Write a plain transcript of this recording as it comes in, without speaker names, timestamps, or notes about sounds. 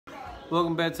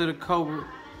Welcome back to the Colbert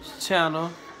channel.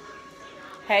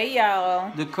 Hey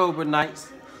y'all. The Colbert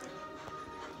Nights.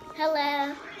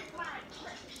 Hello.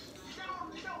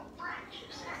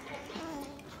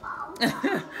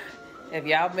 If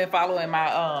y'all been following my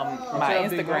my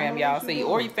Instagram, y'all see,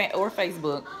 or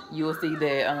Facebook, you will see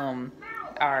that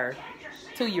our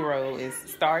 2-year-old is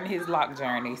starting his lock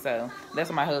journey. So that's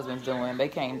what my husband's doing.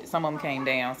 Some of them came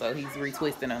down, so he's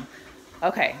retwisting them.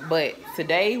 Okay, but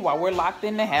today while we're locked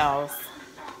in the house,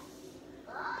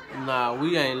 nah,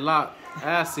 we ain't locked.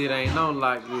 Our city ain't no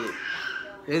lock yet.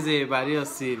 It's everybody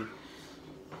else's city.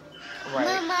 Right.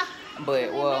 Mama,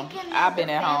 but well, I've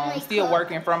been at home, still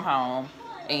working from home,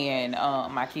 and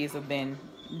my kids have been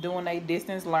doing their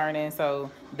distance learning,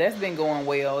 so that's been going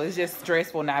well. It's just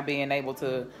stressful not being able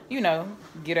to, you know,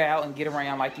 get out and get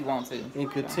around like you want to.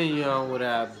 And continue on with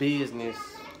our business.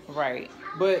 Right.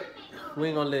 But we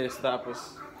ain't gonna let it stop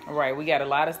us. Right. We got a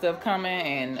lot of stuff coming,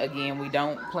 and again, we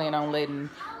don't plan on letting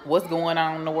what's going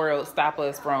on in the world stop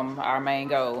us from our main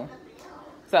goal.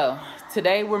 So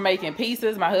today we're making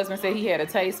pizzas. My husband said he had a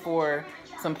taste for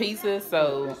some pizzas,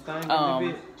 so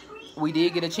we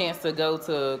did get a chance to go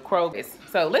to Colberts.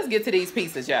 So let's get to these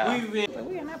pizzas, y'all.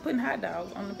 We are not putting hot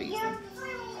dogs on the pizza.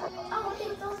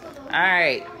 All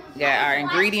right, got our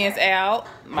ingredients out.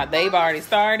 They've already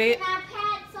started. Can I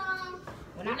pat some?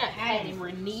 We're not patting,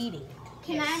 we're kneading.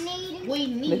 Can I knead it? We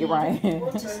need. Look at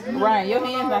Ryan. Ryan, your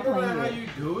hands not clean How yet. you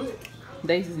do it?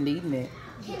 They just kneading it.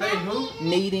 They who?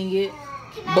 Kneading it.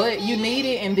 But you knead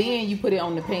it and then you put it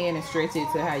on the pan and stretch it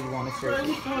to how you want to stretch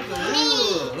it.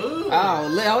 Oh,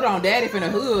 hold on, Daddy finna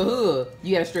hood.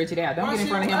 You gotta stretch it out. Don't get in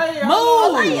front of him.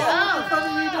 Move! What the fuck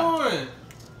are you doing?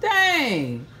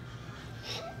 Dang.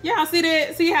 Y'all see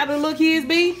that? See how the little kids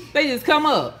be? They just come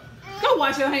up. Go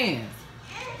wash your hands.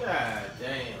 God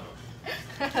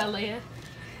damn. Leah,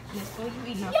 let's go. You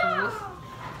eating our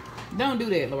food. Don't do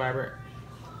that, Robert.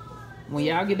 When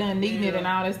y'all get done kneading it and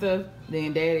all that stuff,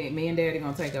 then me and Daddy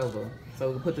gonna take over.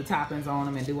 So we put the toppings on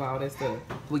them and do all that stuff.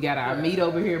 We got our meat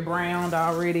over here browned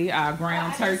already. Our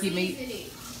ground turkey meat.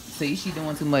 See, she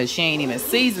doing too much. She ain't even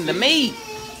seasoned the meat.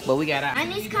 But we got our...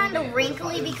 Mine is kind of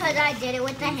wrinkly because I did it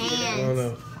with the hands.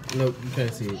 No. Nope, you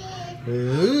can't see it.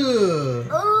 Ooh,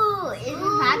 is it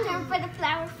my turn for the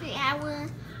flour?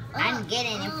 I'm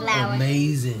getting it flour.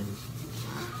 Amazing.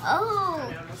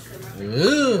 Oh.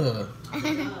 Ugh.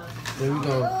 There we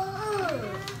go.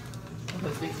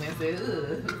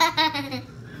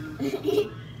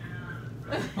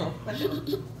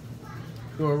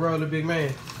 You wanna roll it, big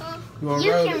man?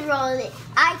 You can roll it.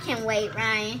 I can wait,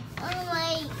 Ryan. Oh,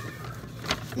 wait.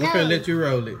 I'm gonna let you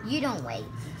roll it. You don't wait.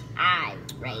 I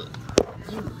wait.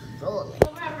 You roll it.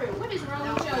 What is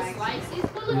wrong with your slices?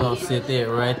 We're gonna sit there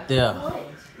right there.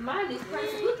 Mine is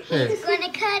crazy. He's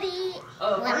gonna cut it.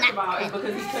 first of all, it's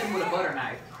because he's cutting with a butter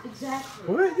knife.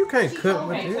 Exactly. What? You can't cut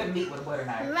with You can't cut it. meat with a butter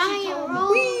knife. Ryan,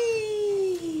 roll.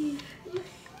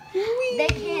 They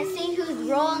can't see who's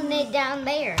rolling it down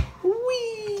there.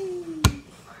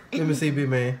 Let me see, big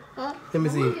man. Huh? Let me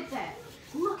see. Look at that.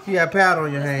 You got powder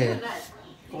on your hand.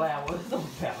 Flour,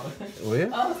 don't powder. Well,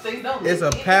 Oh, see, don't it's a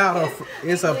lick it. powder.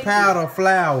 It's a powder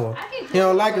flour. You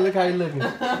don't like it? Look how you looking.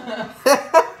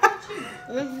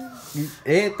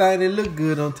 Everything that look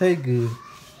good don't taste good.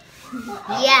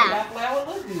 Yeah. That flour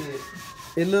look good.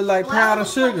 It look like powder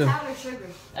sugar. Powdered sugar.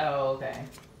 Oh, okay.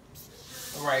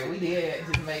 Right, we did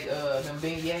just make them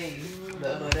beignets the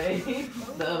other day,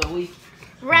 the other week.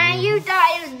 Ryan, you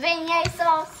thought it was beignet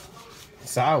sauce?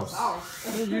 Sauce.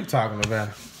 What are you talking about?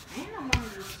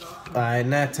 All right,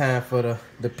 now time for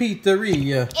the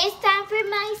pizzeria. It's time for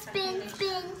my spin.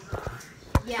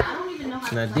 Yeah, I don't even know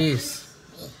how Now to this.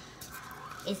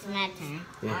 It's my turn.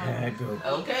 Yeah, I go.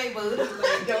 Okay, boo.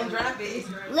 Don't drop it.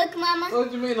 Look, Mama.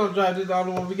 What you mean don't drive this all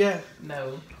the one we got?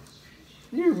 No.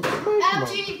 You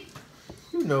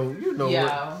know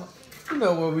Yeah. you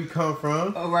know where we come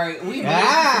from. All right, we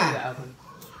I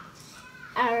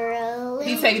roll it.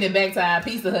 He's taking it back to our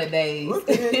Pizza Hut days. What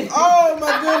the heck? Oh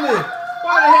my goodness!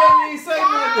 Why the hell you ain't say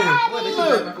nothing? What did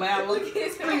Look, you flour? Look at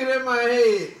look at in my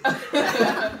head.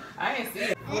 I ain't see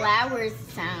it. Flowers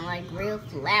sound like real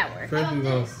flour. First we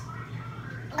go.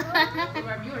 Oh,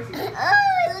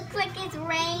 it looks like it's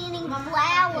raining We're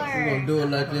flour. gonna do it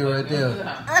like that right there.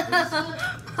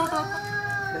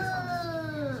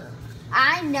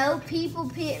 I know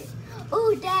people.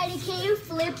 Oh, Daddy, can you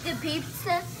flip the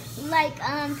pizza like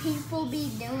people be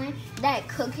doing that?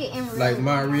 Cook it in real. Like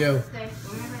Mario.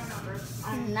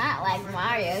 Not like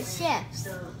Mario chefs.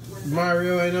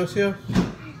 Mario ain't no chef?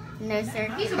 No, sir.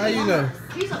 How you know?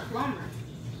 He's a plumber.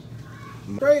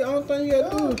 Great, only thing you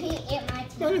gotta Ooh, do. he ate my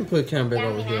Let me put Cam back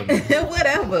over here, man.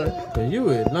 Whatever. Cause you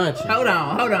is not you. Hold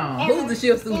on. Who's the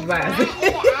shift supervisor? I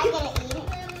gotta eat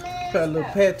it. Put a little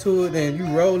pat to it and you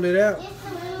roll it out.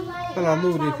 Hold on,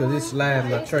 move it cause it's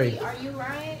sliding my tray. Are you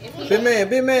Ryan? If he Big man,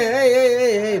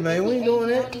 hey, man, we ain't doing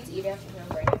you that. don't need to eat after him,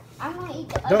 Brandon. I'm gonna eat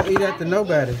the Don't other eat side. after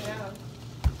nobody.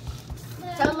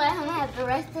 So let him have the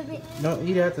rest of it. Don't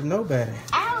eat after nobody.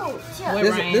 Ouch! What,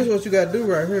 This Ryan? is what you gotta do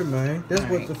right here, man. That's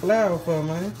what Alright. the flour for,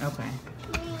 man. Okay.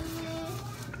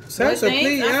 Sansa, things?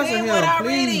 please I said answer what him.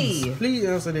 already? Please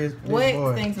answer this What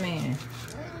boy. stinks, man?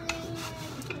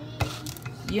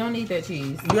 You don't need that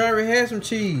cheese. You already had some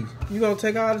cheese. You gonna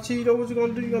take all the cheese, or what you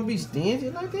gonna do? You gonna be stingy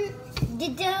like that?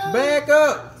 Back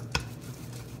up.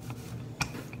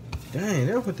 Dang,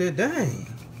 that's what that dang.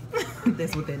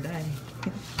 That's what that dang.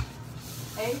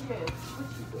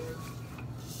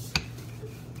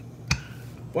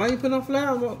 Why you put no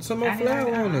flour? Some more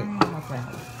flour on I it. don't want no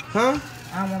flour. Huh?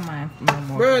 I don't want mine no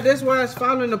more. Bruh, that's why it's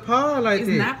falling apart like It's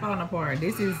this. not falling apart.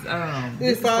 This is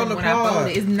this is falling from when I apart.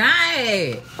 folded. It's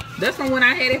not. That's from when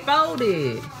I had it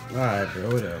folded. Alright, bro,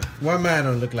 whatever. Why mine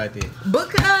don't look like that?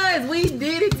 Because we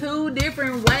did it 2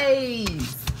 different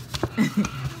ways.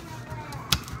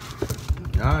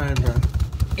 Alright, bro.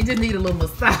 It just need a little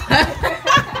massage.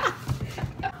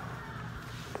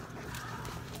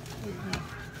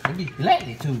 It be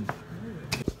gladly too.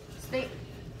 Stick.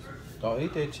 Don't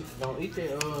eat that cheese. Don't eat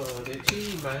that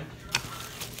cheese, man.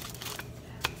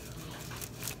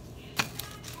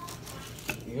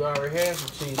 You already had some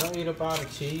cheese. Don't eat up all the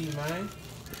cheese, man.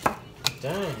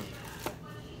 Dang.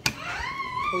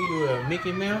 Who you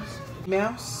Mickey Mouse?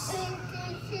 Mouse?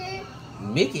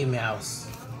 Mickey Mouse.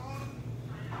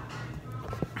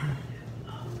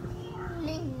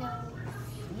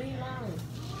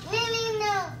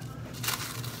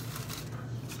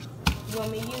 You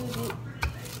want me to use it?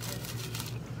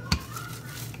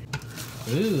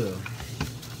 Ugh.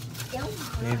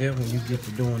 And that's when you get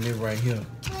to doing it right here. You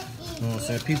know what I'm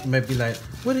saying? People may be like,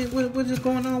 what is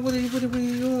going on? What are you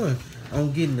doing?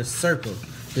 I'm getting the circle,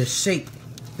 the shape.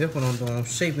 That's what I'm doing. I'm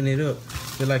shaping it up.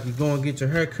 Feel like you go and get your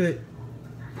hair cut?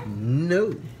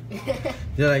 No.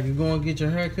 Feel like you go and get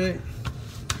your hair cut?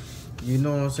 You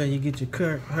know what I'm saying? You get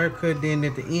your haircut, then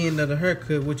at the end of the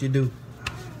haircut, what you do?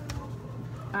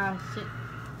 Oh, shit.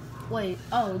 Wait.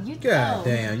 Oh, you... God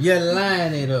damn. You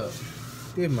line it up.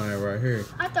 This mine right here.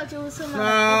 I thought you was something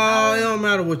No, it don't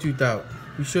matter what you thought.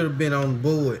 You should have been on the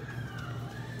board.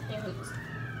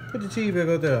 Put the cheese back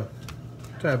up there.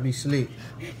 Try to be slick.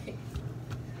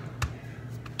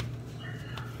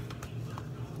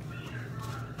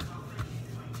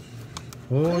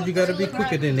 Oh, you gotta be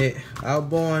quicker than that. I was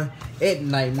born at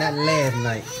night, not last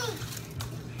night.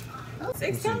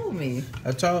 Six told me.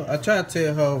 I tried to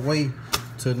tell her a way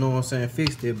to, know what I'm saying,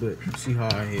 fix it, but she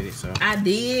hard-headed, so. I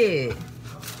did.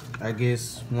 I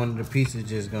guess one of the pieces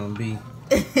just gonna be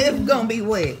It's gonna be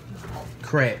wet.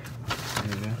 cracked.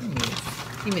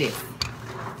 Give me this.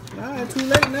 Alright, too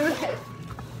late now.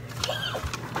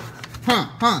 Huh.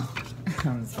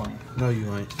 I'm just playing. No,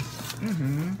 you ain't.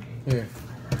 Mm-hmm. Here.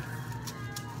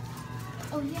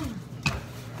 Oh yeah.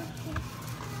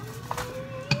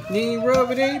 You ain't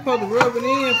rub it in. You supposed to rub it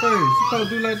in first. You supposed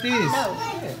to do like this. No.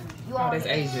 Oh, that's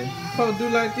Asia. You supposed to do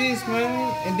like this,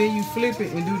 man. And then you flip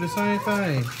it and do the same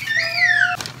thing.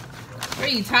 What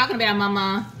are you talking about,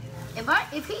 Mama?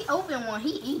 If he open one, he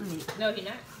eating it. No, he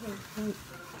not.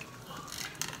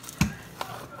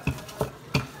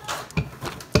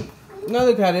 Now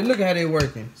look how they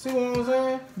working. See what I'm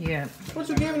saying? Yeah. What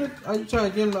you giving it? Are you trying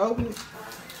to get him to open it?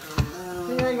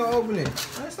 He ain't gonna open it.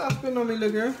 Hey, stop spitting on me,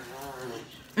 little girl.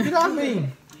 Get off me.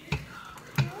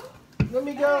 Let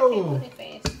me go.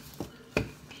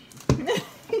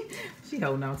 She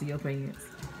holding on to your pants.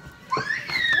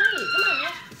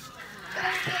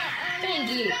 Dang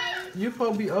it. You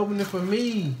supposed to be opening for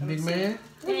me, big man.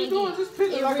 What you Dang doing? it. Just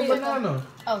pick it like a banana.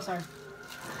 Oh, sorry.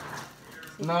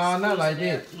 No, not like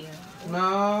that. Yeah.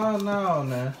 No,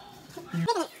 nah.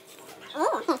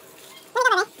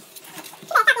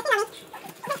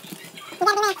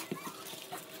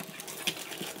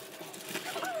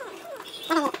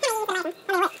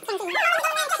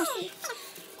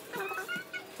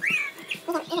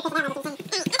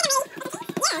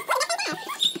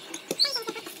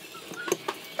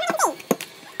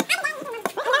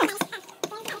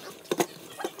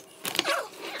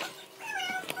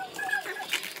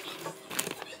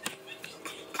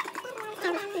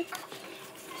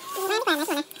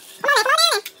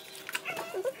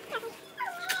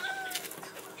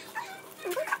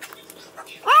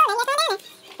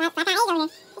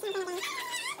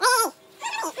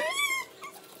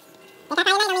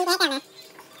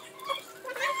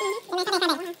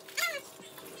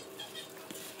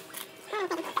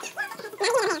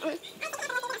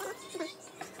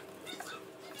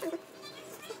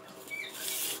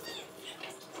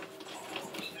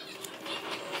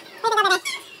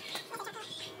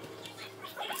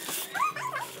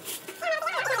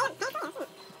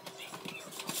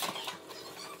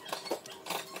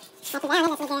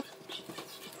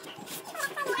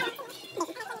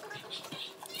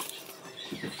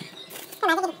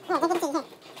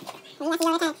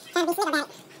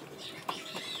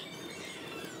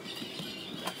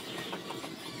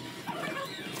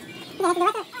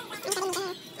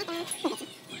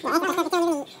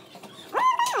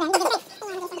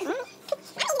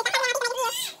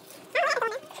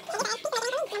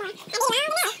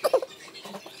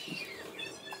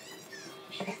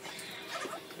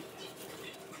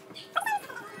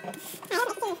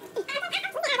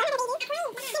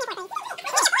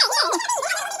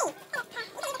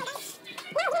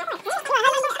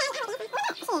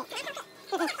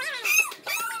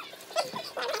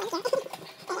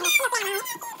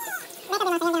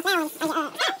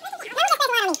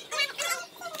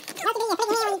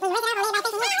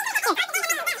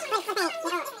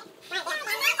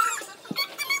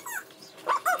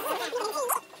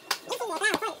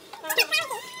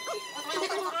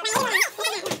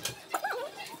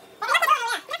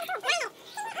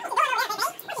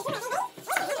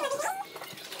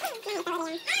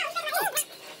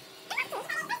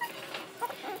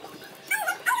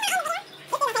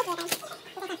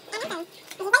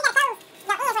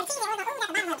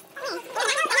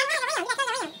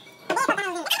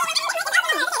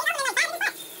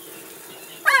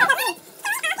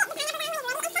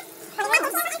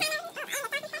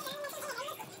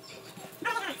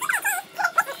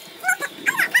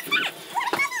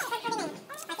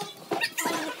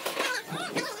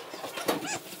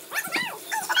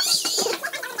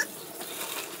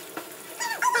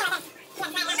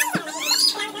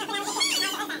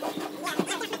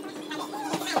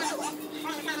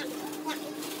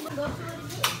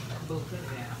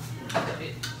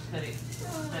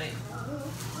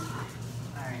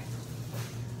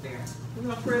 You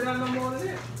gonna spread out no more than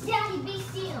that? Daddy, be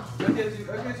still. I guess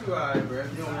you alright, bro. You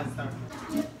don't want to start.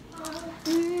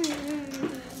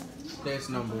 That's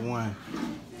number 1.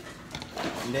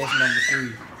 And that's number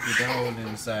 3 with the hole in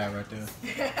the side right there.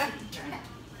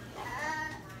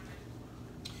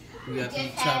 We got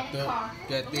these chopped up.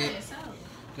 Got that.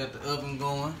 Got the oven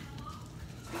going.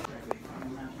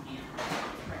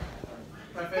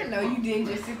 I know you didn't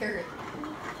just sit there.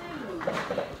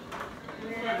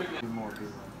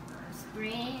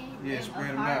 Spread. Yeah, spread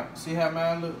them out. See how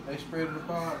mine look? They spread them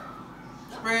apart.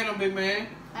 Spread them, big man.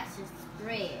 That's just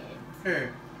spread.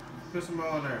 Here, put some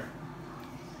on there.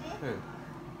 Here.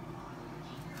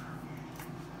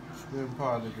 Spread them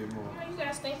apart a little bit more. You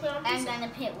gotta stay put on I'm gonna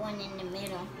put one in the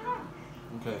middle.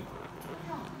 Okay.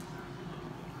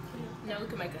 Now we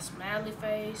can make a smiley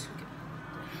face.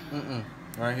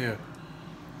 Right here.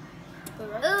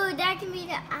 Ooh, that can be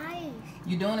the eyes.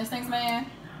 You doing this things, man?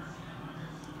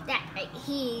 That right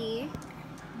here.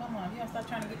 Mama, you gotta stop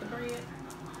trying to get the bread.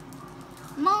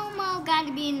 Momo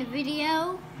gotta be in the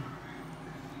video.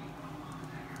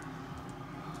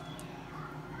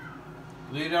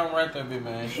 Leave it on right there, big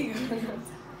man. The pizza.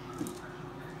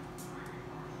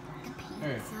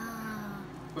 Here.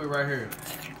 Put it right here.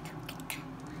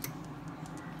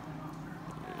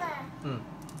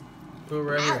 Put it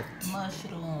right here.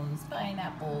 Mushrooms,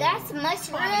 pineapple. That's mushrooms.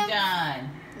 Parmesan.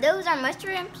 Those are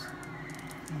mushrooms.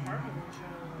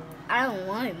 I don't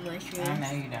want mushrooms. I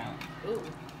know you don't. Ooh.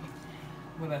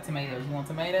 What about tomatoes? You want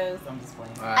tomatoes? I'm just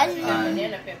playing. Alright.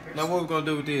 Banana peppers. Now what we gonna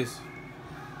do with this?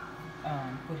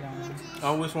 Put it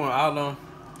on. On which one? All on.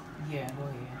 Yeah, go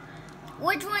ahead.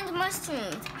 Which one's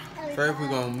mushrooms? First we're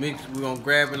gonna mix. We're gonna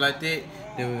grab it like that.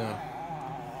 Then we're gonna.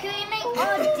 Can we make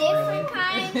all different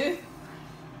kinds?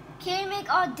 Can we make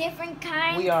all different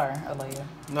kinds? We are, Alea.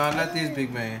 No, not this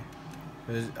big man.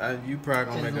 'Cause you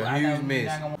probably gonna make a huge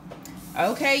mess.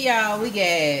 Okay, y'all, we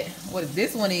got what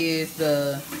this one is: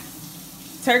 the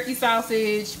turkey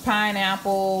sausage,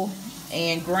 pineapple,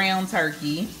 and ground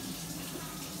turkey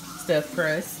stuffed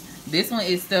crust. This one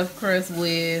is stuffed crust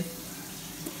with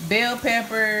bell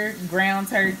pepper, ground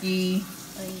turkey,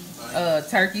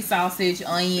 turkey sausage,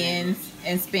 onions,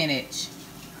 and spinach.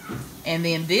 And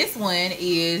then this one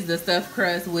is the stuffed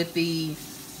crust with the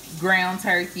ground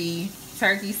turkey,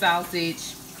 turkey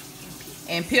sausage,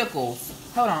 and pickles.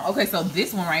 Hold on. Okay, so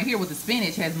this one right here with the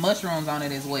spinach has mushrooms on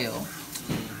it as well.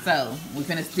 So we're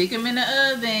gonna stick them in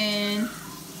the oven.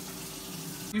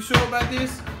 You sure about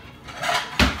this?